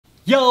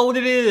Yo, what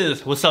it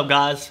is? What's up,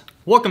 guys?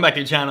 Welcome back to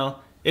your channel.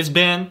 It's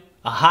been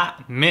a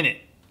hot minute.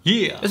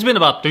 Yeah, it's been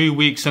about 3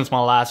 weeks since my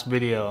last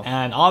video,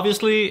 and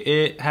obviously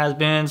it has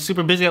been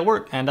super busy at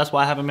work, and that's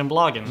why I haven't been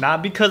vlogging.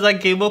 Not because I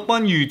gave up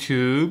on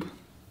YouTube.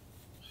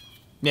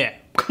 Yeah,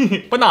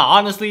 but nah,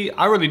 honestly,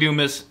 I really do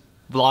miss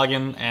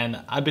vlogging,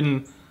 and I've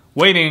been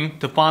waiting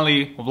to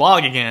finally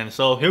vlog again.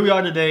 So here we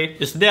are today.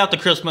 It's the day after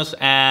Christmas,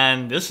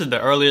 and this is the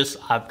earliest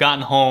I've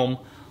gotten home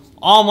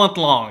all month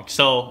long.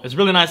 So it's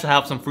really nice to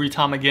have some free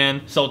time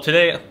again. So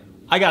today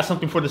I got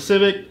something for the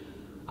Civic.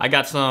 I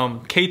got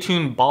some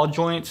K-Tune ball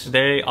joints.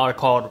 They are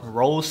called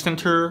roll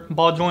center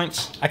ball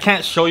joints. I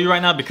can't show you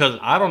right now because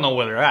I don't know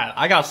where they're at.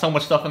 I got so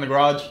much stuff in the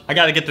garage. I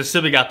gotta get the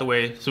Civic out the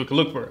way so we can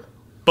look for it.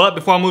 But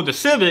before I move the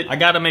Civic, I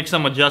gotta make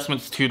some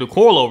adjustments to the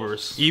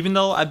coilovers. Even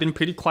though I've been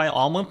pretty quiet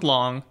all month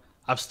long,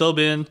 I've still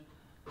been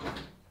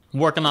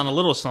working on a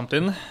little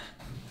something.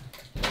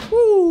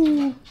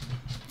 Woo!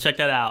 Check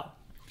that out.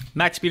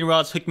 Max Speed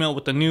Rods hooked me up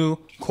with the new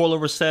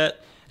coilover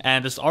set,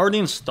 and it's already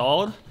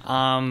installed.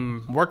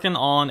 I'm working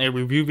on a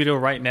review video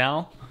right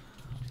now,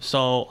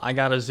 so I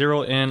gotta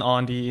zero in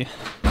on the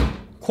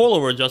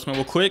coilover adjustment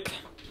real quick.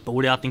 But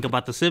what do y'all think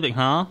about the Civic,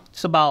 huh?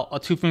 It's about a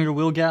 2-finger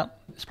wheel gap.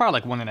 It's probably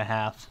like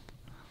 1.5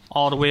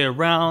 all the way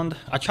around.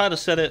 I try to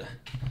set it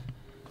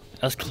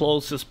as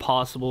close as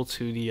possible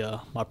to the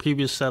my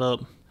previous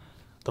setup.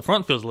 The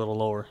front feels a little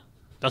lower.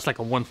 That's like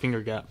a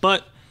 1-finger gap,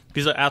 but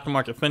these are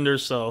aftermarket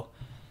fenders, so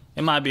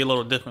it might be a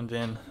little different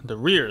than the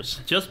rears.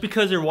 Just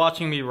because you're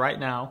watching me right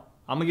now,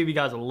 I'm gonna give you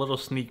guys a little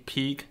sneak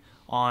peek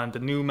on the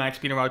new Max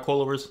Speed Rod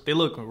coilovers. They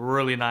look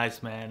really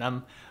nice, man.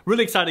 I'm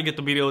really excited to get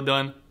the video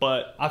done,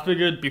 but I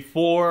figured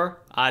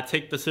before I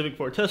take the Civic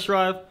for a test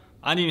drive,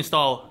 I need to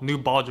install new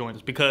ball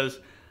joints because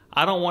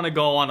I don't want to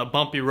go on a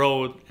bumpy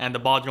road and the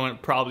ball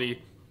joint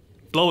probably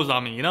blows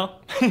on me, you know?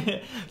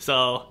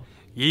 So,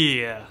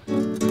 yeah.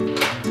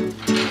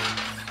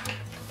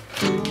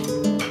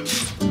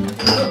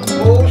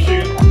 Oh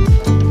shit.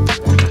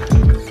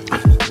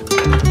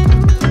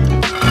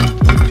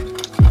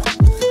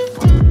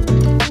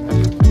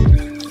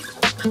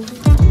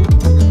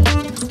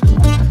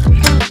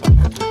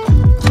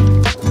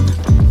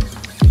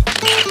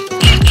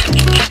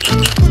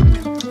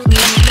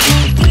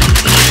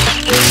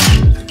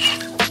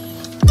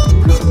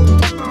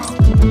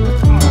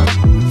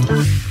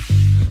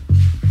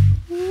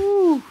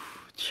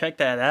 Check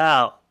that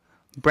out.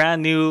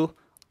 Brand new,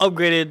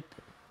 upgraded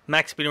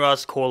Max Speed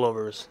Rods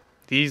coilovers.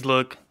 These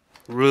look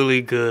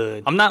really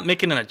good. I'm not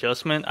making an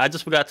adjustment. I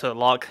just forgot to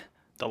lock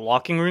the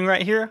locking ring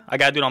right here. I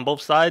gotta do it on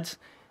both sides.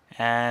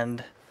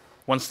 And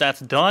once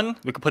that's done,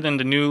 we can put in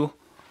the new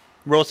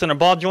roll center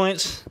ball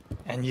joints.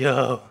 And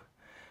yo,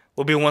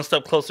 we'll be one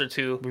step closer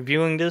to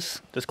reviewing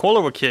this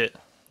coilover kit.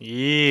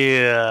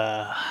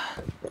 Yeah.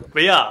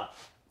 But yeah,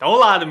 don't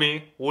lie to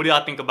me. What do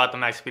y'all think about the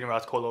Max Speed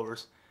Rods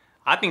coilovers?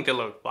 I think they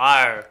look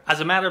fire.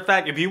 As a matter of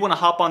fact, if you want to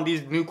hop on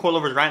these new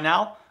coilovers right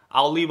now,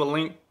 I'll leave a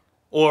link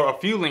or a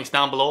few links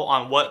down below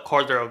on what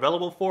cars they're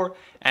available for.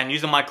 And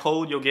using my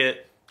code, you'll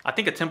get, I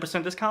think, a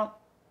 10% discount.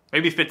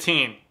 Maybe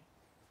 15.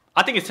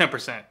 I think it's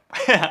 10%.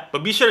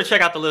 But be sure to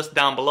check out the list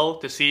down below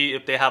to see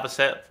if they have a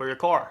set for your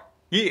car.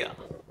 Yeah.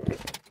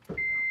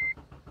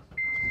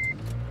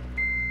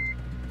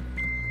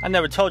 I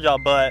never told y'all,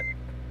 but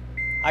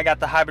I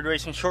got the hybrid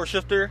racing short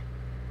shifter.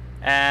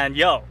 And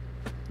yo,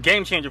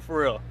 game changer for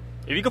real.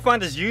 If you can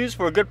find this used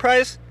for a good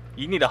price,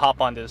 you need to hop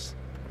on this.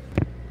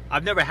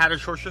 I've never had a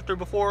short shifter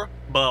before,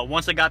 but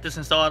once I got this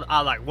installed,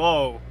 I was like,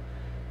 whoa,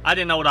 I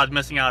didn't know what I was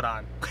missing out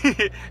on.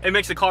 It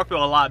makes the car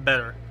feel a lot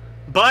better.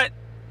 But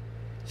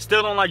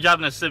still don't like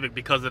driving a Civic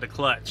because of the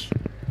clutch.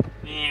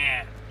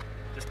 Yeah,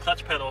 this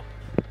clutch pedal,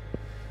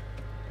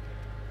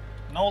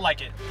 no like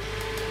it.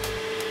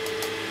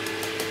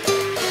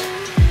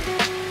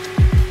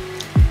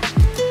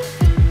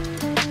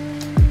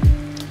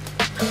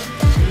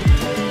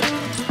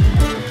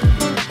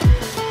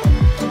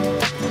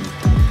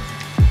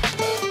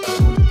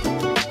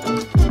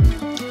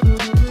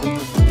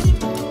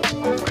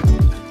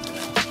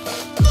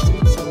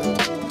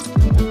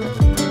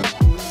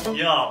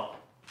 Yo,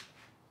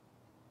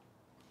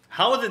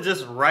 how is it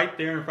just right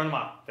there in front of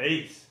my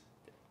face?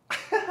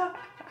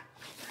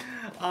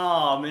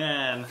 Oh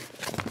man.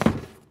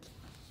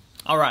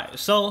 Alright,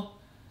 so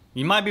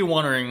you might be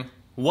wondering,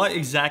 what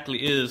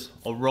exactly is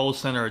a roll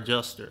center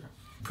adjuster?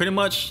 Pretty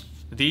much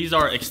these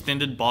are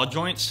extended ball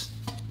joints,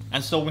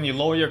 and so when you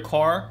lower your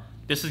car,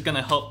 this is going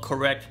to help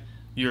correct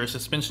your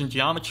suspension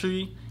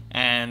geometry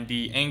and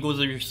the angles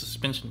of your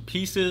suspension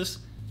pieces.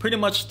 Pretty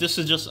much this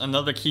is just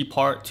another key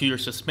part to your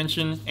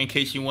suspension in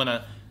case you want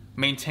to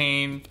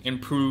maintain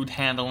improved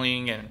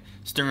handling and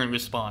steering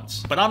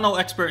response. But I'm no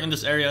expert in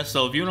this area,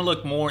 so if you want to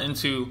look more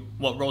into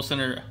what roll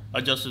center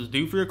adjusters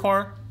do for your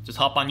car, just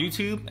hop on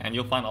YouTube and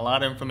you'll find a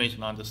lot of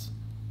information on this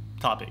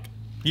topic.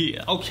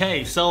 Yeah.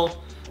 Okay, so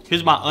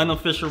here's my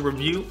unofficial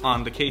review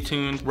on the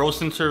K-Tune roll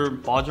center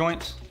ball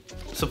joints.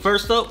 So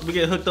first up, we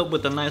get hooked up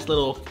with a nice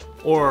little,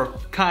 or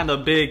kind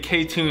of big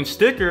K-Tune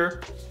sticker.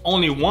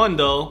 Only one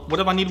though. What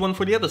if I need one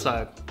for the other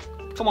side?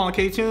 Come on,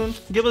 K-Tune,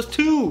 give us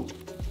 2.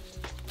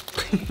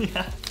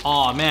 Yeah.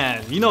 Oh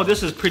man, you know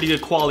this is pretty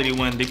good quality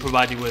when they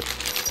provide you with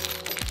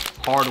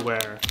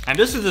hardware. And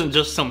this isn't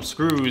just some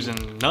screws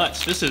and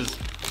nuts. This is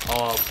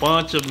a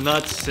bunch of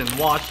nuts and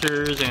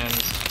washers and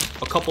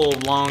a couple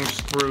of long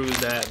screws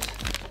that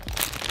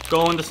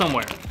go into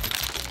somewhere.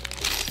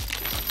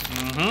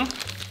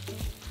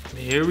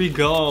 Here we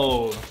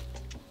go.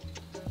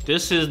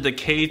 This is the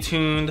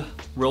K-Tuned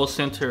roll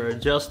center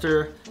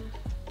adjuster.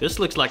 This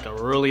looks like a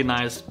really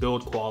nice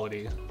build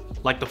quality.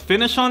 Like the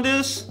finish on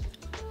this,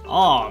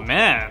 oh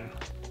man.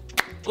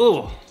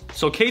 Ooh.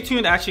 So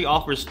K-Tuned actually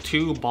offers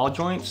 2 ball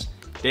joints.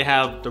 They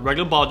have the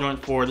regular ball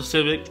joint for the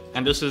Civic,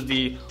 and this is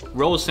the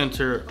roll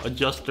center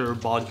adjuster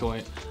ball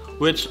joint,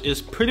 which is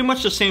pretty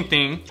much the same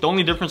thing. The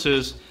only difference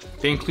is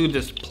they include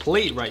this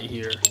plate right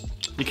here.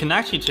 You can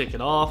actually take it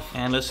off,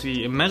 and let's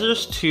see, it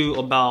measures to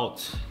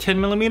about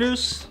 10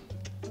 millimeters,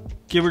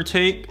 give or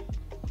take.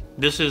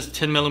 This is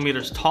 10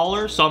 millimeters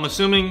taller, so I'm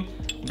assuming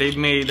they've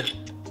made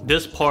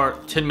this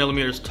part 10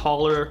 millimeters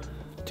taller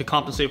to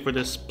compensate for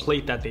this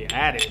plate that they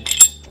added.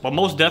 But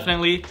most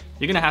definitely,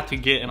 you're gonna have to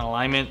get an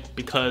alignment,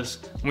 because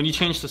when you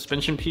change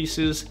suspension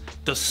pieces,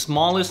 the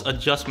smallest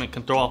adjustment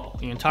can throw off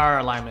the entire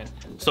alignment.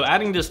 So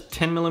adding this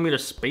 10 millimeter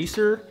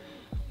spacer,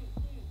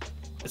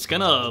 it's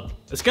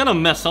gonna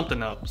mess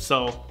something up.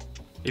 So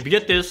if you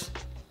get this,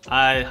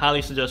 I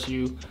highly suggest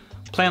you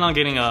plan on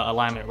getting an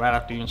alignment right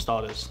after you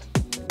install this.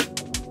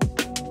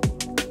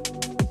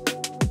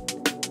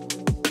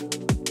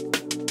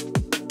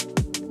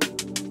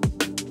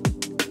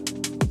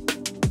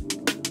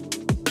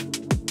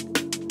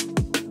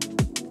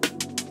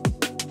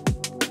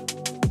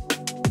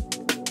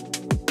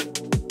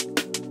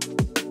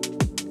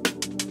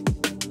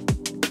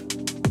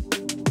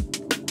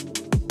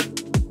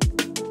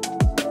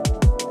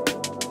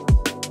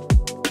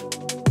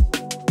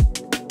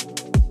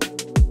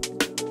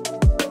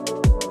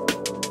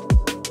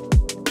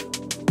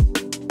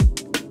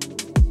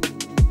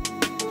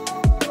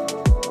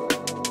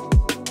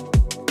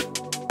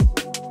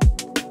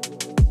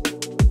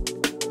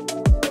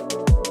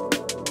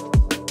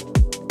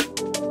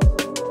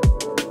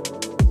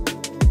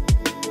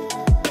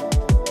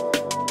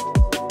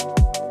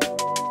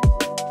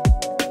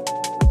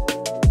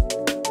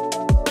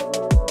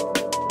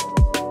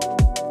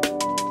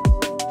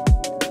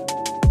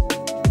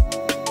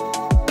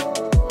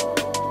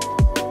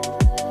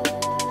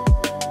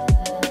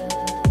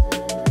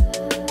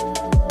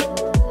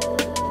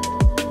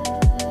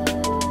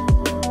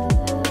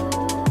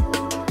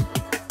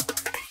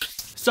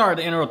 Sorry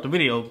to interrupt the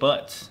video,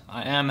 but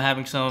I am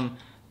having some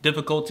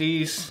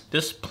difficulties.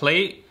 This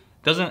plate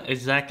doesn't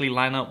exactly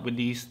line up with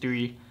these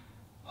 3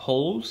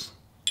 holes.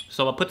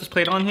 So I put this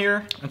plate on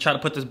here and try to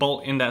put this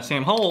bolt in that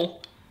same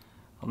hole.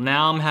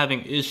 Now I'm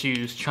having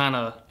issues trying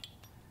to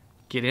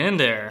get in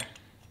there.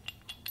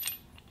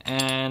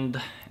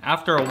 And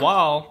after a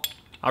while,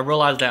 I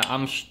realized that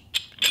I'm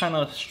kind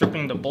of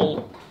stripping the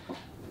bolt.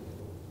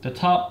 The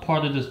top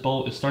part of this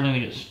bolt is starting to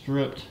get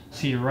stripped.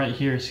 See right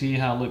here, see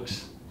how it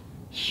looks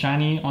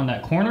shiny on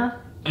that corner?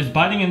 It's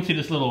biting into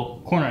this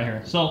little corner right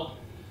here. So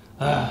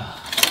I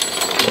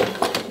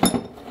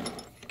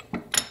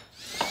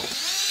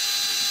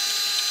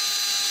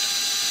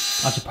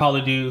should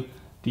probably do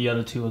the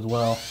other 2 as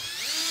well.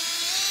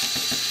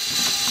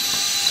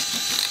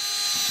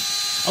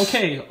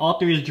 Okay, all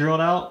 3 is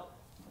drilled out.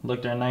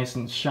 Look, they're nice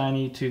and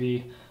shiny to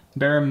the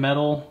bare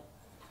metal.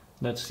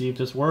 Let's see if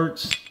this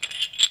works.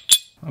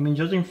 I mean,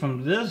 judging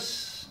from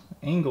this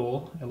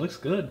angle, it looks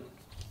good.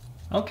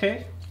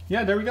 Okay.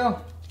 Yeah, there we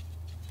go.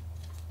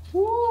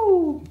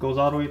 Woo! Goes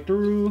all the way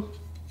through.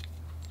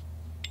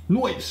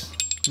 Nice!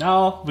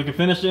 Now we can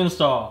finish the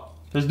install.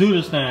 Let's do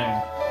this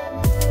thing.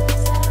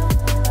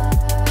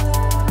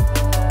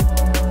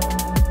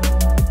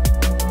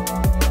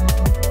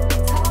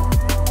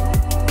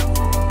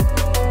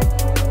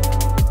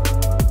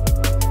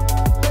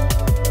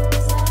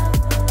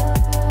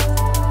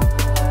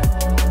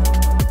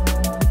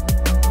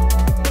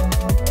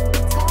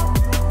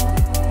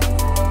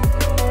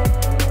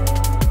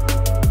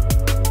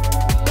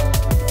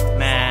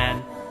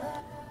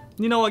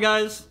 You know what,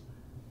 guys?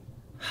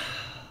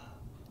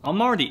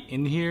 I'm already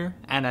in here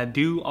and I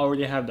do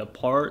already have the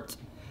part,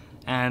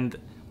 and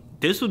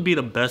this would be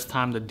the best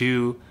time to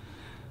do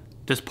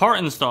this part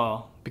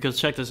install, because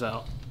check this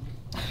out.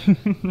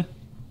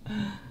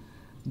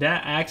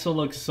 That axle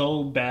looks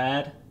so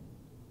bad,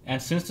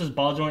 and since this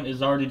ball joint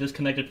is already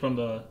disconnected from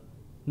the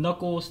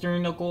knuckle,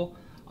 steering knuckle,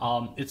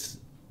 it's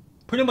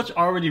pretty much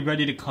already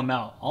ready to come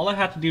out. All I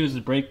have to do is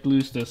break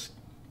loose this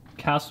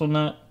castle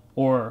nut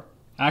or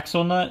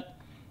axle nut,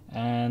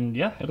 and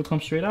yeah, it'll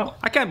come straight out.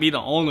 I can't be the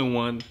only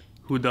one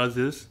who does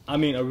this. I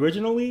mean,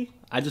 originally,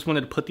 I just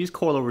wanted to put these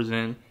coilovers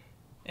in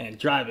and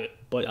drive it.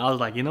 But I was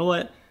like, you know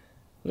what?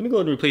 Let me go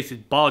and replace these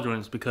ball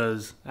joints,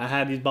 because I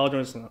had these ball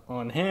joints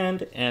on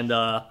hand, and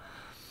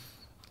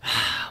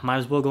might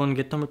as well go and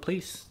get them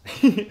replaced.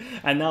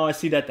 And now I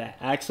see that the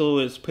axle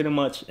is pretty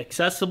much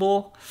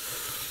accessible.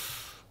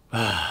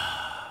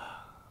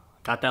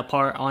 got that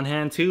part on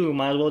hand too.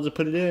 Might as well just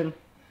put it in.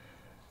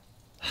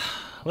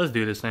 Let's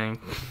do this thing.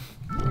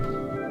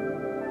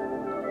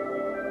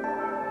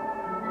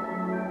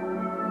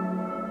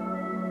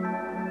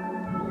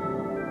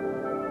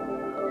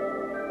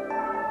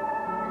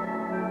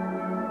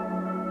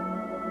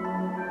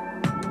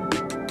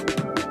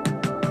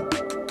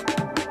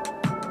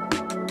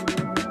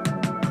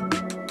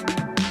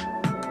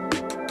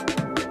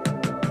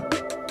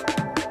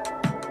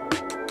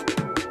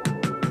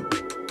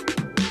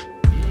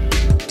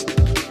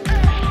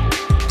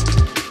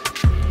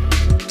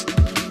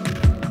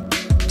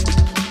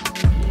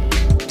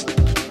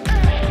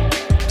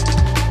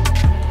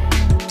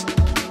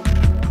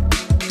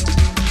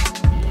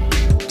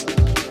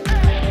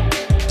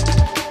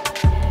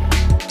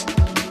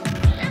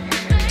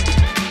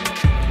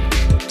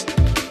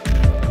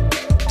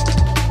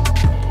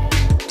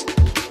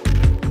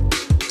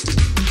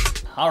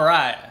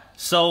 Alright,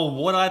 so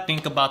what do I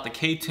think about the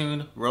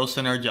K-Tuned roll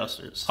center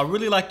adjusters? I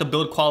really like the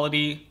build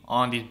quality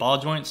on these ball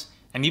joints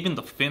and even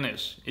the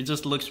finish. It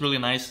just looks really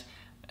nice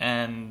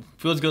and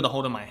feels good to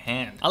hold in my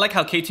hand. I like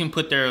how K-Tuned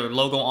put their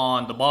logo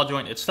on the ball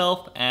joint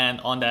itself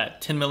and on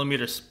that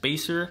 10mm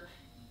spacer.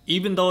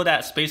 Even though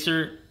that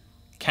spacer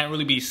can't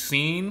really be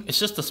seen, it's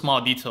just the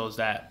small details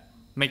that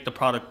make the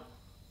product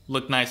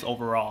look nice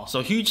overall.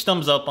 So huge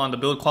thumbs up on the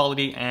build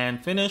quality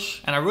and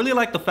finish. And I really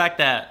like the fact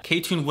that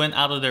K-Tuned went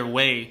out of their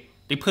way.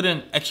 They put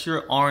in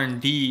extra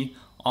R&D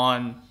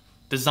on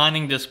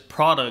designing this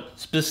product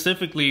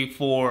specifically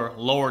for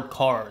lowered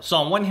cars. So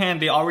on one hand,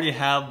 they already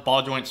have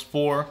ball joints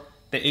for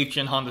the 8th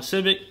Gen Honda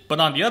Civic, but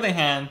on the other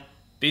hand,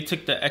 they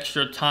took the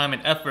extra time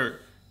and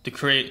effort to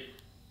create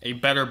a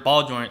better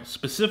ball joint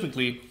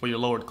specifically for your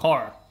lowered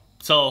car.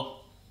 So,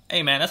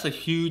 hey man, that's a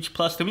huge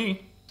plus to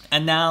me.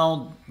 And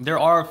now, there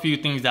are a few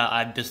things that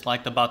I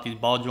disliked about these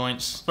ball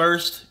joints.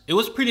 First, it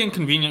was pretty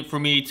inconvenient for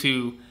me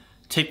to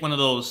take one of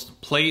those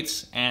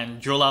plates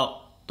and drill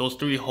out those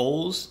 3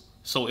 holes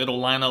so it'll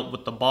line up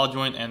with the ball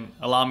joint and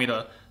allow me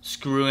to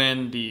screw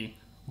in the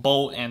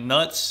bolt and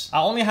nuts.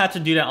 I only had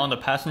to do that on the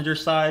passenger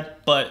side,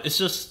 but it's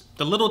just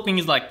the little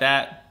things like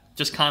that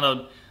just kind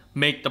of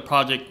make the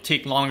project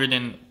take longer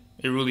than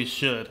it really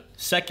should.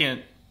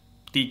 Second,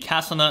 the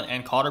castle nut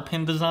and cotter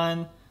pin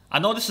design. I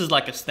know this is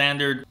like a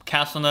standard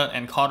castle nut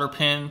and cotter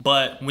pin,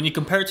 but when you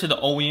compare it to the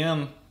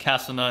OEM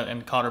castle nut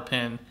and cotter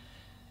pin,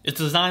 it's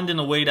designed in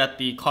a way that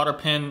the cotter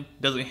pin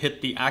doesn't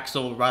hit the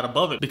axle right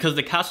above it, because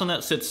the castle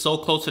nut sits so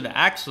close to the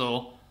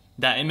axle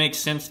that it makes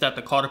sense that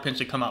the cotter pin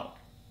should come out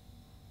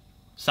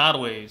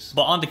sideways.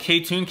 But on the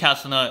K-Tuned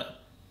castle nut,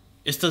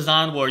 it's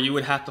designed where you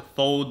would have to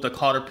fold the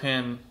cotter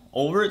pin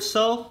over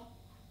itself,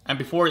 and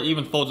before it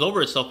even folds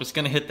over itself, it's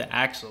gonna hit the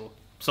axle.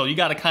 So you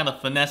gotta kind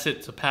of finesse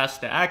it to pass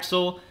the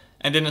axle,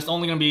 and then it's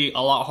only gonna be a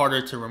lot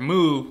harder to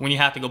remove when you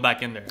have to go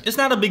back in there. It's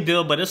not a big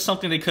deal, but it's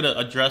something they could have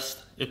addressed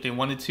if they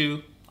wanted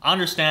to. I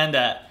understand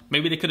that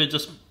maybe they could have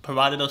just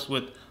provided us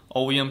with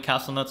OEM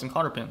castle nuts and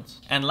cotter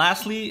pins. And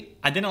lastly,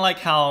 I didn't like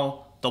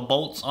how the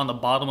bolts on the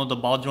bottom of the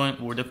ball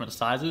joint were different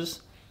sizes.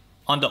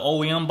 On the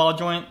OEM ball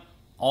joint,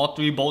 all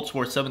 3 bolts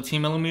were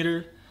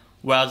 17mm,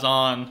 whereas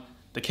on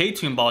the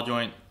K-Tuned ball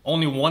joint,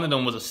 only one of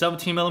them was a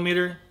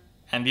 17mm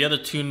and the other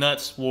 2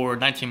 nuts were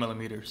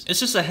 19mm. It's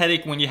just a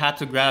headache when you have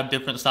to grab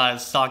different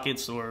size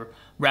sockets or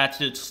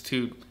ratchets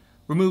to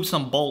remove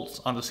some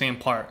bolts on the same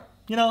part,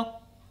 you know?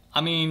 I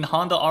mean,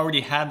 Honda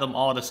already had them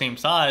all the same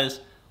size,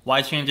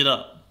 why change it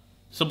up?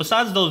 So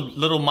besides those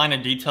little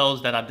minor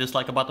details that I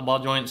dislike about the ball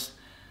joints,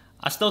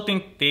 I still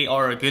think they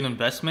are a good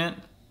investment.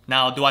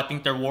 Now, do I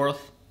think they're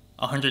worth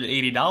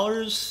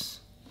 $180?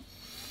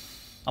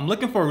 I'm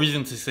looking for a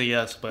reason to say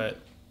yes, but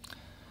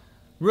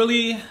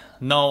really,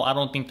 no, I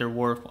don't think they're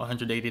worth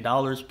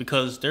 $180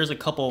 because there's a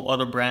couple of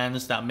other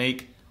brands that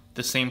make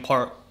the same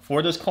part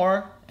for this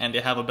car and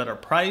they have a better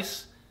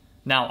price.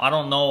 Now, I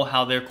don't know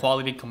how their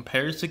quality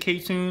compares to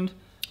K-Tuned,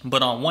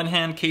 but on one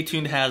hand,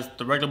 K-Tuned has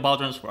the regular ball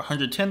joints for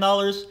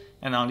 $110,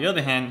 and on the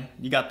other hand,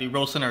 you got the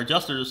roll center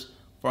adjusters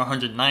for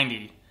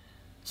 $190.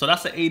 So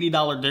that's an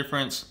 $80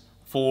 difference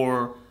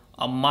for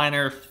a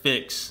minor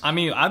fix. I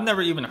mean, I've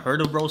never even heard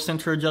of roll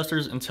center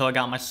adjusters until I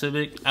got my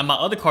Civic, and my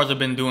other cars have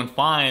been doing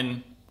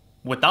fine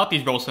without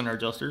these roll center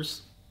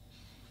adjusters.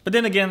 But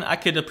then again, I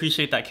could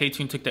appreciate that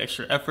K-Tuned took the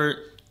extra effort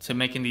to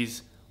making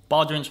these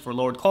ball joints for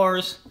lowered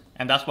cars,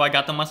 and that's why I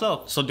got them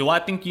myself. So do I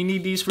think you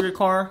need these for your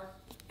car?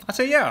 I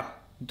say yeah.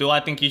 Do I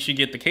think you should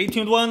get the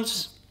K-Tuned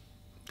ones?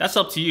 That's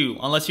up to you,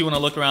 unless you want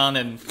to look around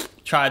and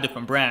try a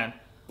different brand.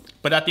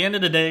 But at the end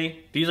of the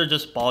day, these are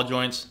just ball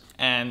joints,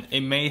 and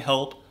it may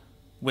help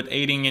with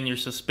aiding in your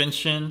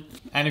suspension.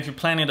 And if you're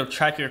planning to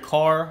track your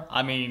car,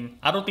 I mean,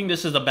 I don't think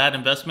this is a bad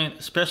investment,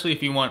 especially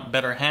if you want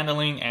better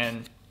handling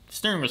and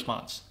steering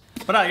response.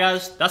 But alright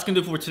guys, that's gonna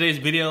do it for today's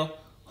video.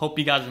 Hope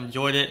you guys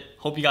enjoyed it.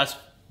 Hope you guys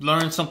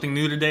learned something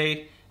new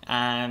today.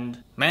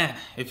 And man,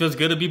 it feels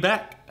good to be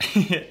back.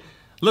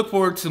 Look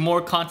forward to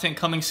more content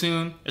coming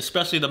soon,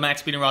 especially the Max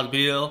Speed and Rods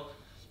video.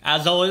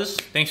 As always,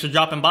 thanks for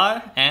dropping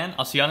by, and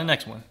I'll see you on the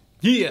next one.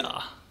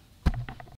 Yeah!